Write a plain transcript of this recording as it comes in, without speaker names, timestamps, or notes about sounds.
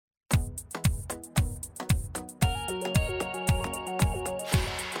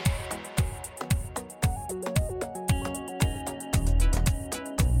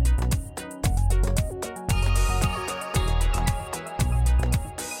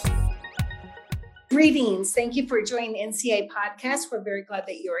Greetings. Thank you for joining the NCA podcast. We're very glad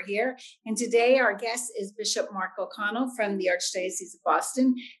that you are here. And today our guest is Bishop Mark O'Connell from the Archdiocese of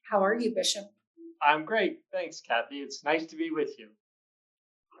Boston. How are you, Bishop? I'm great. Thanks, Kathy. It's nice to be with you.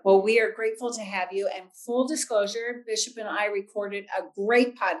 Well, we are grateful to have you. And full disclosure, Bishop and I recorded a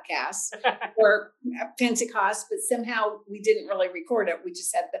great podcast for Pentecost, but somehow we didn't really record it. We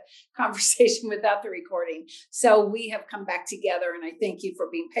just had the conversation without the recording. So we have come back together, and I thank you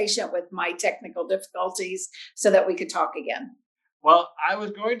for being patient with my technical difficulties so that we could talk again. Well, I was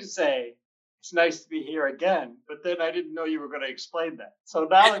going to say it's nice to be here again, but then I didn't know you were going to explain that. So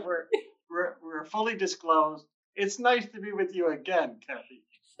now that we're fully disclosed, it's nice to be with you again, Kathy.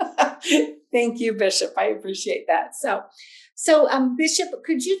 Thank you, Bishop. I appreciate that. So, Bishop,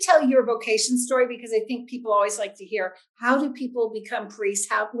 could you tell your vocation story? Because I think people always like to hear, how do people become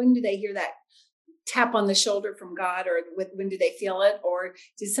priests? When do they hear that tap on the shoulder from God, or when do they feel it? Or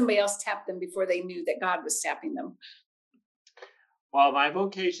did somebody else tap them before they knew that God was tapping them? Well, my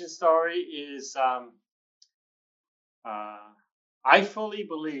vocation story is, I fully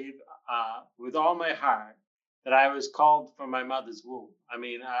believe with all my heart that I was called from my mother's womb. I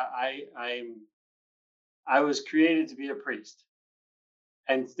mean, I was created to be a priest,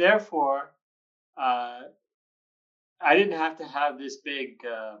 and therefore, I didn't have to have this big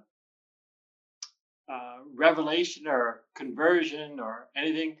revelation or conversion or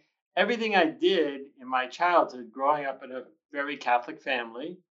anything. Everything I did in my childhood, growing up in a very Catholic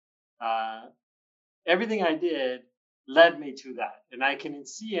family, everything I did led me to that, and I can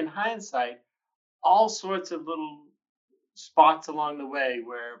see in hindsight all sorts of little spots along the way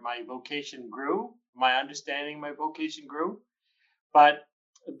where my vocation grew, my understanding of my vocation grew. But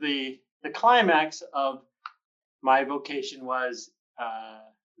the climax of my vocation was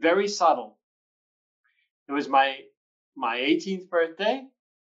very subtle. It was my 18th birthday,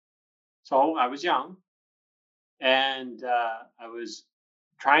 so I was young, and I was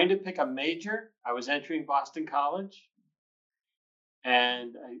trying to pick a major. I was entering Boston College,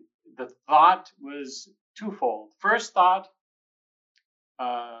 and the thought was twofold. First thought,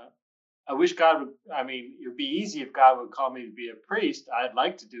 I wish God would, it would be easy if God would call me to be a priest. I'd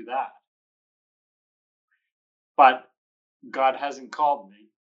like to do that. But God hasn't called me.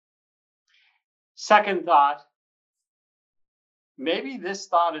 Second thought, maybe this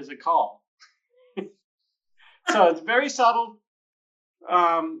thought is a call. So it's very subtle.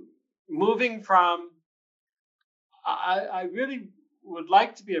 Moving from, I really would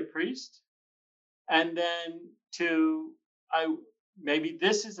like to be a priest, and then maybe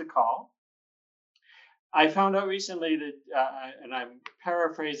this is a call. I found out recently that, and I'm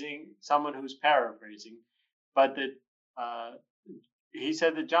paraphrasing someone who's paraphrasing, but that he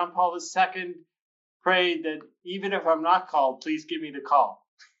said that John Paul II prayed that even if I'm not called, please give me the call.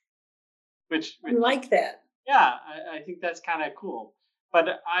 Which I like that. Yeah, I think that's kind of cool.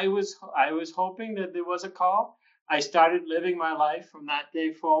 But I was hoping that there was a call. I started living my life from that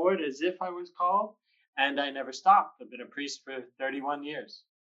day forward as if I was called, and I never stopped. I've been a priest for 31 years.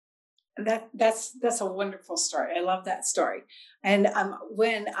 That's a wonderful story. I love that story. And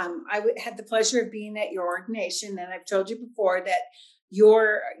when I had the pleasure of being at your ordination, and I've told you before that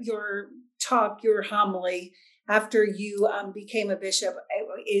your talk, your homily after you became a bishop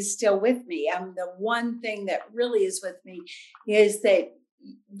is still with me. The one thing that really is with me is that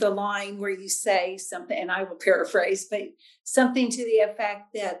the line where you say something, and I will paraphrase, but something to the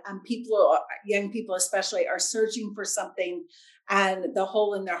effect that people, young people especially, are searching for something, and the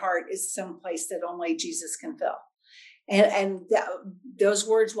hole in their heart is someplace that only Jesus can fill. And those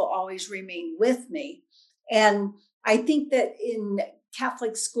words will always remain with me. And I think that in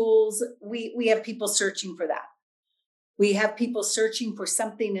Catholic schools, we have people searching for that. We have people searching for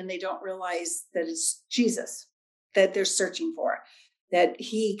something, and they don't realize that it's Jesus that they're searching for, that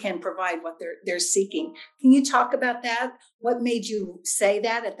he can provide what they're seeking. Can you talk about that? What made you say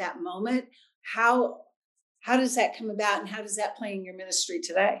that at that moment? How does that come about, and how does that play in your ministry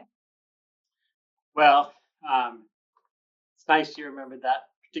today? Well, it's nice you remembered that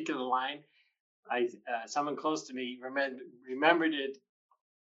particular line. Someone close to me remembered it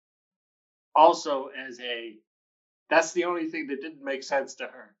also as that's the only thing that didn't make sense to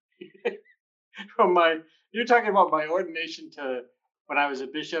her. You're talking about my ordination to when I was a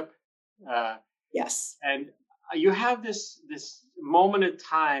bishop. Yes. And you have this moment of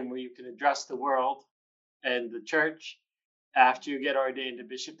time where you can address the world and the church, after you get ordained a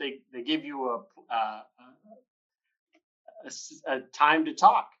bishop, they give you a time to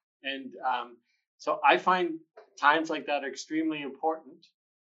talk. And so I find times like that are extremely important.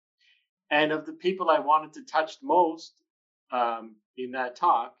 And of the people I wanted to touch most in that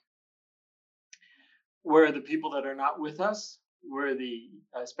talk were the people that are not with us, were the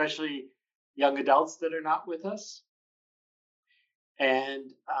especially young adults that are not with us.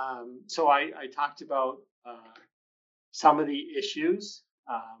 And so I talked about some of the issues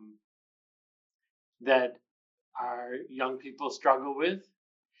that our young people struggle with,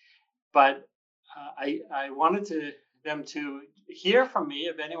 but I wanted them to hear from me,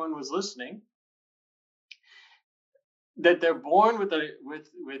 if anyone was listening, that they're born with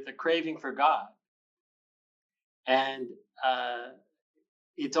a craving for God, and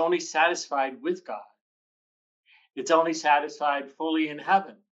it's only satisfied with God. It's only satisfied fully in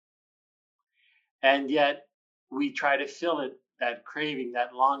heaven, and yet we try to fill it, that craving,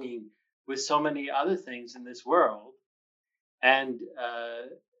 that longing, with so many other things in this world, and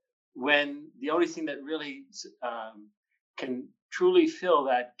when the only thing that really can truly fill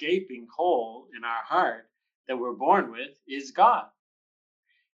that gaping hole in our heart that we're born with is God.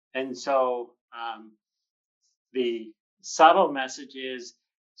 And so the subtle message is,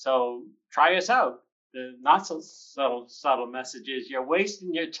 so try us out. The not so subtle message is, you're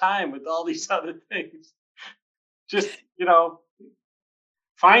wasting your time with all these other things. Just,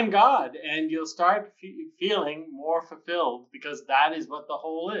 find God, and you'll start feeling more fulfilled, because that is what the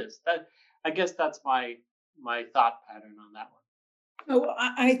whole is. That, I guess that's my thought pattern on that one. Oh,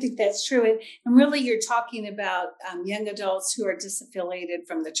 I think that's true. And really, you're talking about young adults who are disaffiliated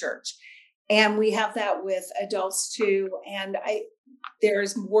from the church. And we have that with adults too. And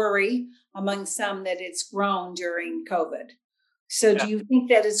there's worry among some that it's grown during COVID. So do you think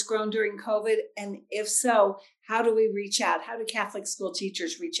that it's grown during COVID? And if so, how do we reach out? How do Catholic school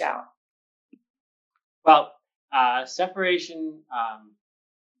teachers reach out? Well, separation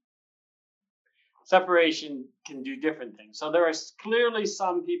can do different things. So there are clearly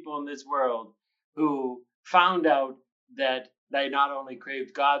some people in this world who found out that they not only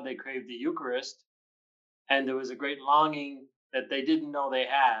craved God, they craved the Eucharist. And there was a great longing that they didn't know they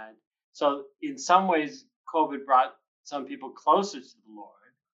had. So in some ways, COVID brought some people closer to the Lord.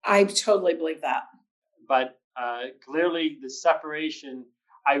 I totally believe that. But clearly the separation,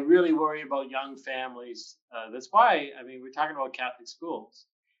 I really worry about young families. That's why, we're talking about Catholic schools.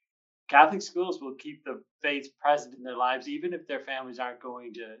 Catholic schools will keep the faith present in their lives, even if their families aren't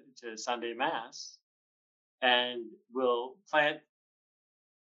going to Sunday Mass, and will plant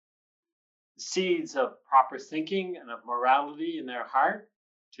seeds of proper thinking and of morality in their heart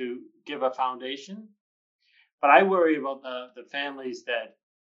to give a foundation. But I worry about the families that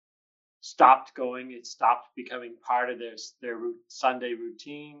stopped going. It stopped becoming part of their Sunday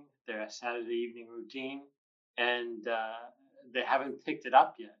routine, their Saturday evening routine, and they haven't picked it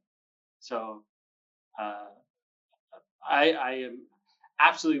up yet. So I am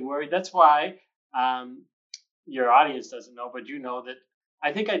absolutely worried. That's why your audience doesn't know, but you know that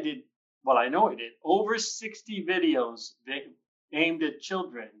I think I did. Well, I know I did over 60 videos aimed at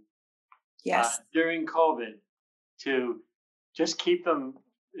children. Yes. During COVID, to just keep them,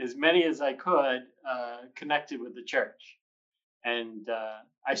 as many as I could, connected with the church. And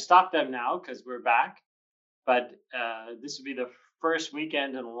I stopped them now because we're back. But this will be the first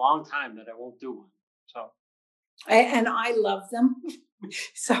weekend in a long time that I won't do one. So, and I love them.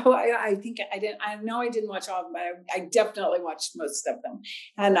 So I think I didn't. I know I didn't watch all of them, but I definitely watched most of them,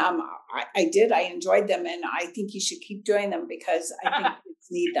 and I did. I enjoyed them, and I think you should keep doing them because I think kids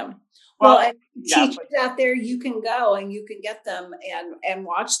need them. Well, teachers out there, you can go and you can get them and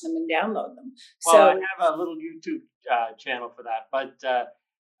watch them and download them. Well, so I have a little YouTube channel for that, but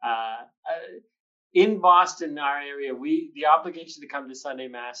in Boston, our area, the obligation to come to Sunday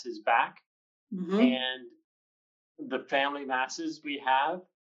Mass is back, and the family masses we have,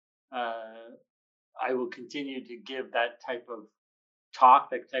 I will continue to give that type of talk,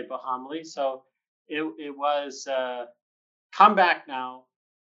 that type of homily. So it was come back now.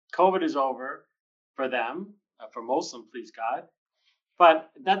 COVID is over for them, for most of them, please God. But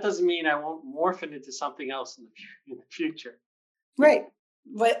that doesn't mean I won't morph it into something else in the future. Right.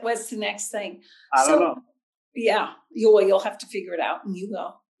 What's the next thing? I don't know. Yeah, you'll have to figure it out, and you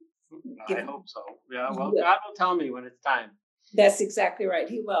will. I hope so. Yeah, well, God will tell me when it's time. That's exactly right.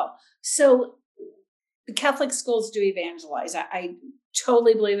 He will. So the Catholic schools do evangelize. I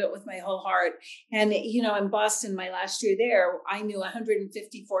totally believe it with my whole heart. And, in Boston, my last year there, I knew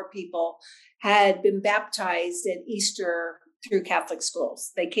 154 people had been baptized at Easter through Catholic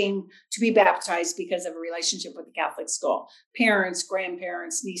schools. They came to be baptized because of a relationship with the Catholic school. Parents,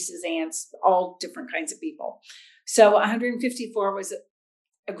 grandparents, nieces, aunts, all different kinds of people. So 154 was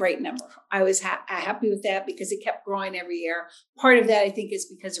a great number. I was happy with that because it kept growing every year. Part of that, I think, is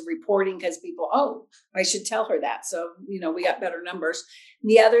because of reporting, because people, oh, I should tell her that. So, we got better numbers.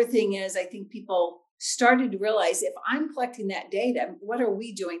 And the other thing is, I think people started to realize, if I'm collecting that data, what are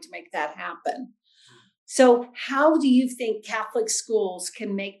we doing to make that happen? So how do you think Catholic schools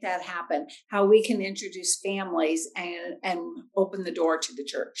can make that happen? How we can introduce families and open the door to the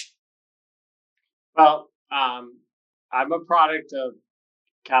church? Well, I'm a product of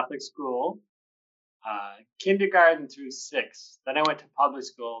Catholic school, kindergarten through sixth. Then I went to public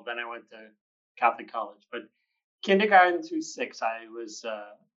school. Then I went to Catholic college. But kindergarten through sixth, I was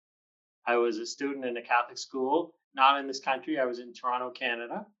a student in a Catholic school, not in this country. I was in Toronto,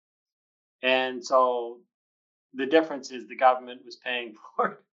 Canada. And so the difference is the government was paying for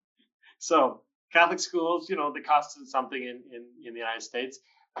it. So Catholic schools, the cost of something in the United States.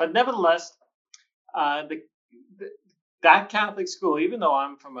 But nevertheless, that Catholic school, even though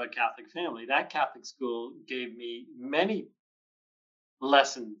I'm from a Catholic family, that Catholic school gave me many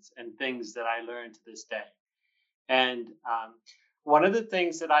lessons and things that I learned to this day. And one of the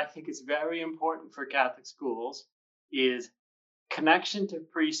things that I think is very important for Catholic schools is connection to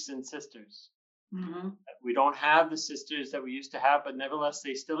priests and sisters. Mm-hmm. We don't have the sisters that we used to have, but nevertheless,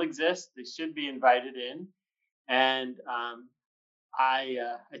 they still exist. They should be invited in. And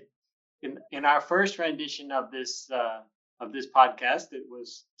in our first rendition of this podcast, it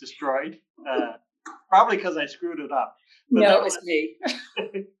was destroyed, probably because I screwed it up. But no, it was me.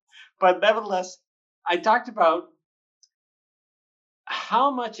 But nevertheless, I talked about how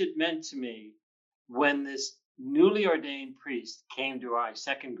much it meant to me when this newly ordained priest came to our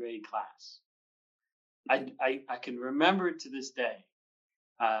second grade class. I can remember it to this day.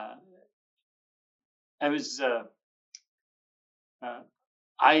 I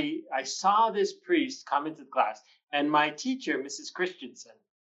saw this priest come into the class, and my teacher, Mrs. Christensen,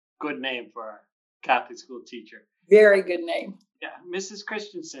 good name for a Catholic school teacher. Very good name. Yeah, Mrs.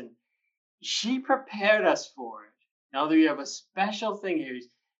 Christensen, she prepared us for it. Now that we have a special thing here,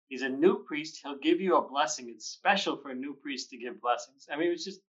 he's a new priest. He'll give you a blessing. It's special for a new priest to give blessings. I mean, it was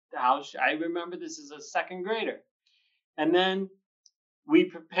just how I remember this as a second grader. And then we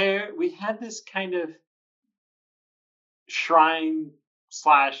had this kind of shrine /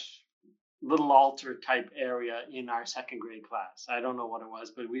 little altar type area in our second grade class. I don't know what it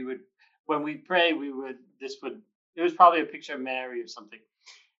was, but when we pray, it was probably a picture of Mary or something.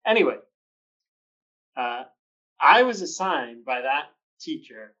 Anyway, I was assigned by that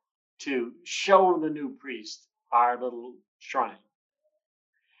teacher to show the new priest our little shrine,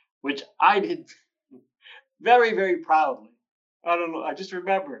 which I did very, very proudly. I don't know. I just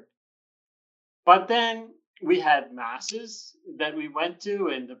remember it. But then we had masses that we went to,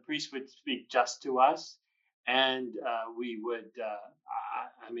 and the priest would speak just to us. And we were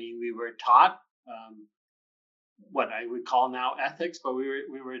taught what I would call now ethics, but we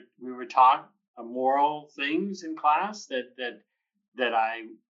were taught moral things in class that I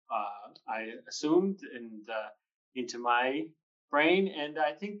assumed and into my brain. And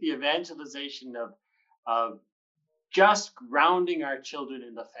I think the evangelization of just grounding our children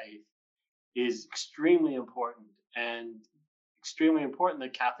in the faith is extremely important, and extremely important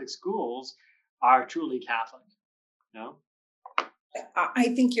that Catholic schools are truly Catholic.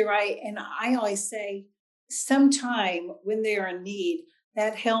 I think you're right. And I always say, sometime when they're in need,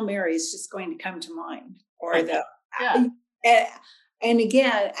 that Hail Mary is just going to come to mind, or and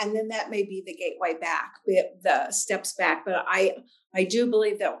again, and then that may be the gateway back, the steps back. But I do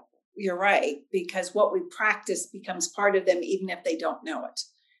believe that you're right, because what we practice becomes part of them, even if they don't know it,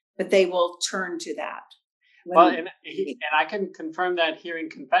 but they will turn to that. Well, and I can confirm that hearing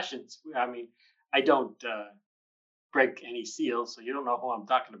confessions. I mean, I don't break any seals, so you don't know who I'm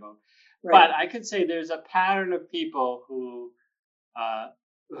talking about. Right. But I could say there's a pattern of people who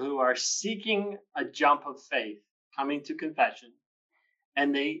are seeking a jump of faith, coming to confession,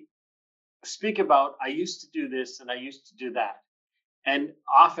 and they speak about, I used to do this and I used to do that. And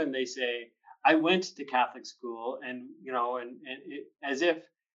often they say, I went to Catholic school, and as if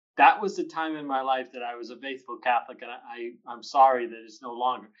that was the time in my life that I was a faithful Catholic, and I'm sorry that it's no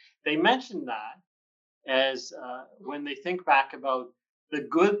longer. They mention that as when they think back about the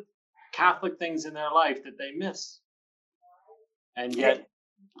good Catholic things in their life that they miss, and yet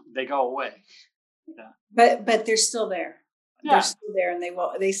they go away. Yeah. But they're still there. Yeah. They're still there, and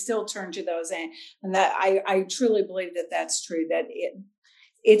they still turn to those, and that I truly believe that that's true. That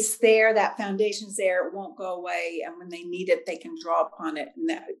it's there, that foundation's there, it won't go away. And when they need it, they can draw upon it. And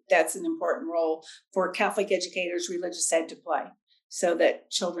that's an important role for Catholic educators, religious ed to play, so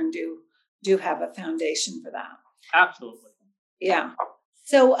that children do have a foundation for that. Absolutely. Yeah.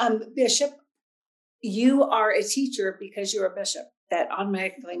 So Bishop, you are a teacher because you're a bishop. That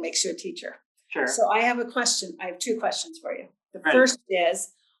automatically makes you a teacher. Sure. So I have a question. I have two questions for you. The Right. first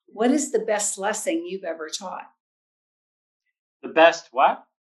is, what is the best lesson you've ever taught? The best what?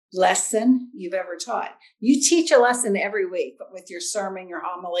 Lesson you've ever taught. You teach a lesson every week with your sermon, your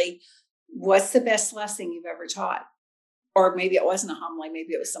homily. What's the best lesson you've ever taught? Or maybe it wasn't a homily,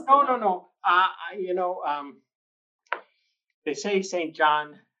 maybe it was something else. No. They say St.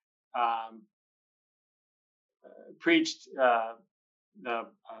 John preached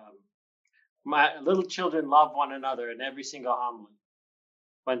my little children love one another in every single homily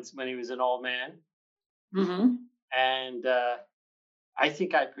when he was an old man. Mm-hmm. And I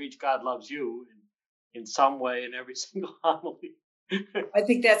think I preach God loves you in some way in every single homily. I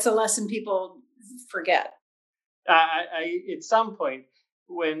think that's a lesson people forget. I at some point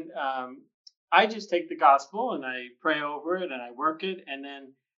when I just take the gospel and I pray over it and I work it, and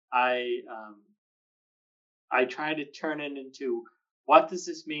then I try to turn it into, what does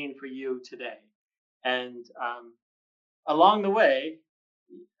this mean for you today? And along the way,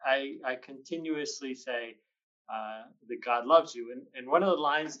 I continuously say that God loves you. And one of the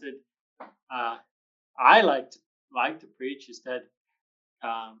lines that I like to preach is that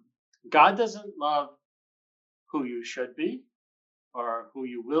God doesn't love who you should be, or who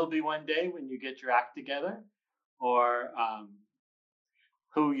you will be one day when you get your act together, or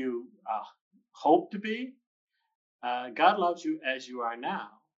who you hope to be. God loves you as you are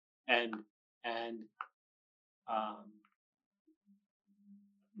now, and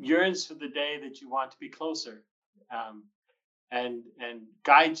yearns for the day that you want to be closer, and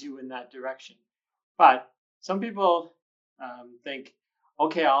guides you in that direction. But some people think,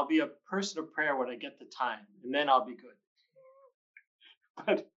 okay, I'll be a person of prayer when I get the time, and then I'll be good.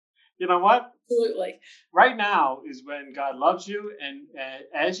 But you know what? Absolutely. Right now is when God loves you, and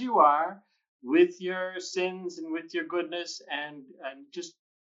as you are, with your sins and with your goodness, and just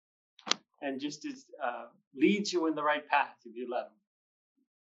leads you in the right path if you let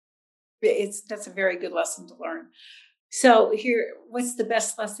him. That's a very good lesson to learn. So here, what's the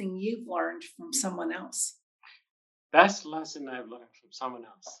best lesson you've learned from someone else? Best lesson I've learned from someone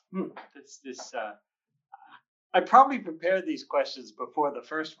else. I probably prepared these questions before the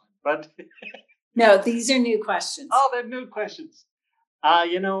first one, but no, these are new questions. Oh, they're new questions. I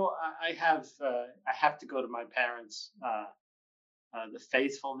have to go to my parents. The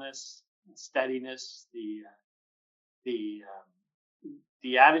faithfulness, steadiness, the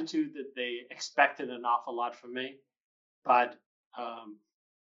attitude that they expected an awful lot from me, but I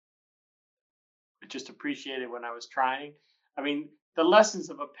just appreciated when I was trying. I mean, the lessons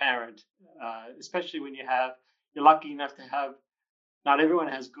of a parent, especially when you're lucky enough to have, not everyone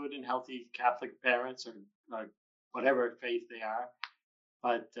has good and healthy Catholic parents or whatever faith they are,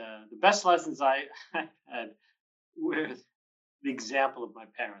 but the best lessons I had were the example of my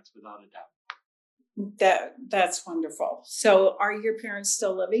parents, without a doubt. That's wonderful. So are your parents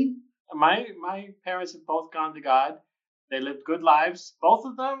still living? My parents have both gone to God. They lived good lives. Both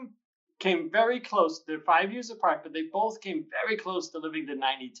of them came very close. They're 5 years apart, but they both came very close to living to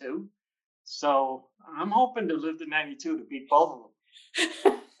 92. So I'm hoping to live to 92 to beat both of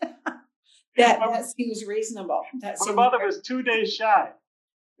them. That seems reasonable. My mother was 2 days shy.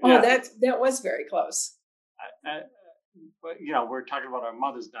 Oh, yeah. That was very close. We're talking about our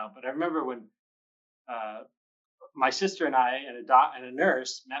mothers now, but I remember when my sister and I and a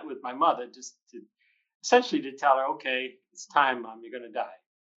nurse met with my mother just essentially to tell her, okay, it's time, Mom, you're going to die.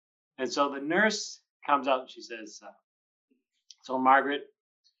 And so the nurse comes out and she says, so Margaret,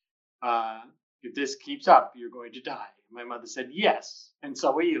 if this keeps up, you're going to die. My mother said, yes, and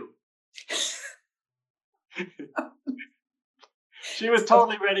so are you. She was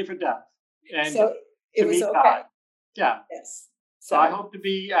totally ready for death. And so it was okay. God. Yeah. Yes. So I hope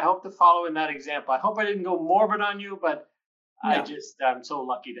to follow in that example. I hope I didn't go morbid on you, but no. I'm so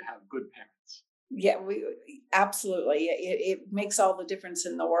lucky to have good parents. Yeah, absolutely. It makes all the difference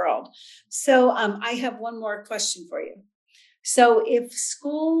in the world. So I have one more question for you. So if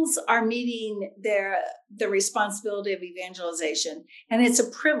schools are meeting the responsibility of evangelization, and it's a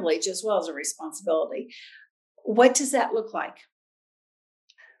privilege as well as a responsibility, what does that look like?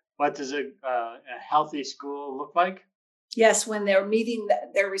 What does a healthy school look like? Yes, when they're meeting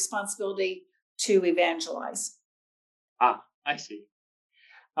their responsibility to evangelize. Ah, I see.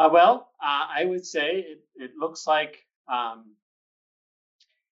 I would say it looks like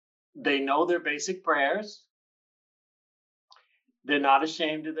They know their basic prayers. They're not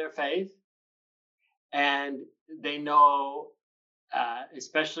ashamed of their faith. And they know,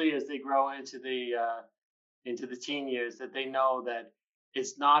 especially as they grow into the teen years, that they know that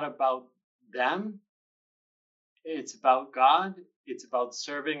it's not about them. It's about God. It's about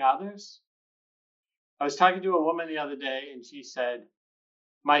serving others. I was talking to a woman the other day, and she said,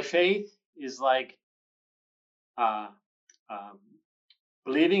 "My faith is like uh, um,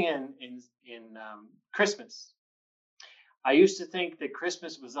 believing in Christmas. I used to think that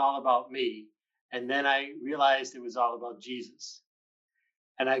Christmas was all about me, and then I realized it was all about Jesus.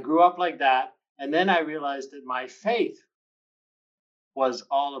 And I grew up like that, and then I realized that my faith was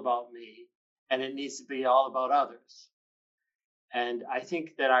all about me, and it needs to be all about others." And I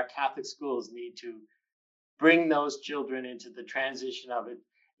think that our Catholic schools need to bring those children into the transition of it.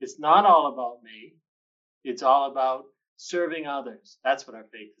 It's not all about me. It's all about serving others. That's what our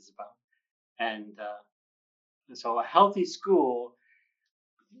faith is about. And so a healthy school,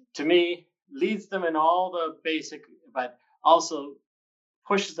 to me, leads them in all the basic, but also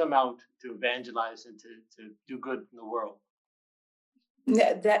pushes them out to evangelize and to do good in the world.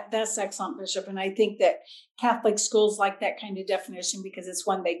 That's excellent, Bishop. And I think that Catholic schools like that kind of definition because it's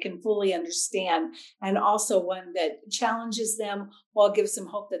one they can fully understand, and also one that challenges them while gives them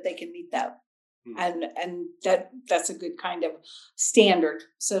hope that they can meet that. And that's a good kind of standard,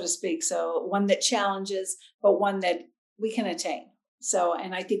 so to speak. So one that challenges, but one that we can attain. So,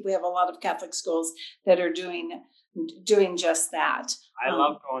 and I think we have a lot of Catholic schools that are doing just that. I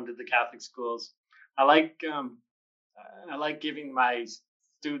love going to the Catholic schools. I like giving my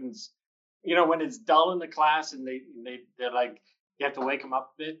students, when it's dull in the class and they're like, you have to wake them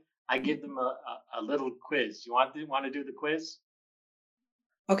up a bit. I give them a little quiz. You want to do the quiz?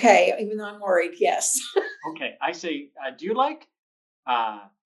 Okay, even though I'm worried, yes. Okay, I say, do you like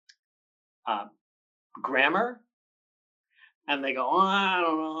grammar? And they go, oh, I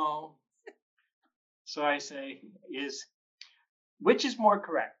don't know. So I say, which is more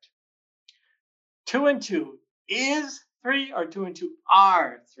correct? 2 and 2 is 3, or 2 and 2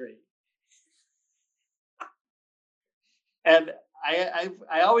 are 3? And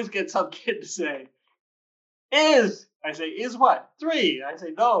I always get some kid to say, is. I say, is what? 3. I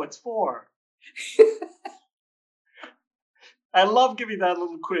say, no, it's 4. I love giving that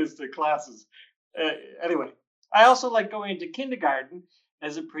little quiz to classes. Anyway, I also like going into kindergarten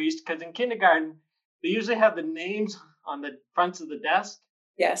as a priest, because in kindergarten, they usually have the names on the fronts of the desk.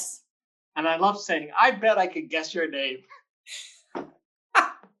 Yes. And I love saying, I bet I could guess your name.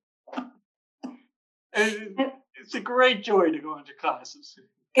 It's a great joy to go into classes.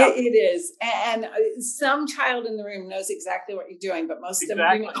 It is. And some child in the room knows exactly what you're doing, but most of them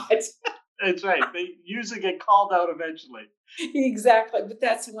do not. That's right. They usually get called out eventually. Exactly. But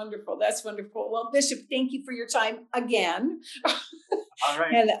that's wonderful. That's wonderful. Well, Bishop, thank you for your time again. All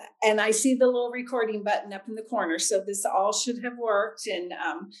right. And I see the little recording button up in the corner. So this all should have worked. And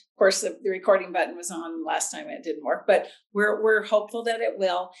of course, the recording button was on last time. It didn't work, but we're hopeful that it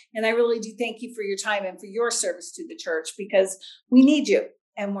will. And I really do thank you for your time and for your service to the church, because we need you.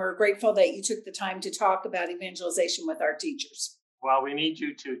 And we're grateful that you took the time to talk about evangelization with our teachers. Well, we need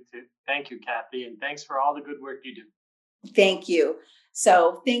you to thank you, Kathy, and thanks for all the good work you do. Thank you.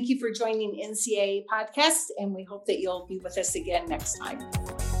 So thank you for joining NCA Podcast, and we hope that you'll be with us again next time.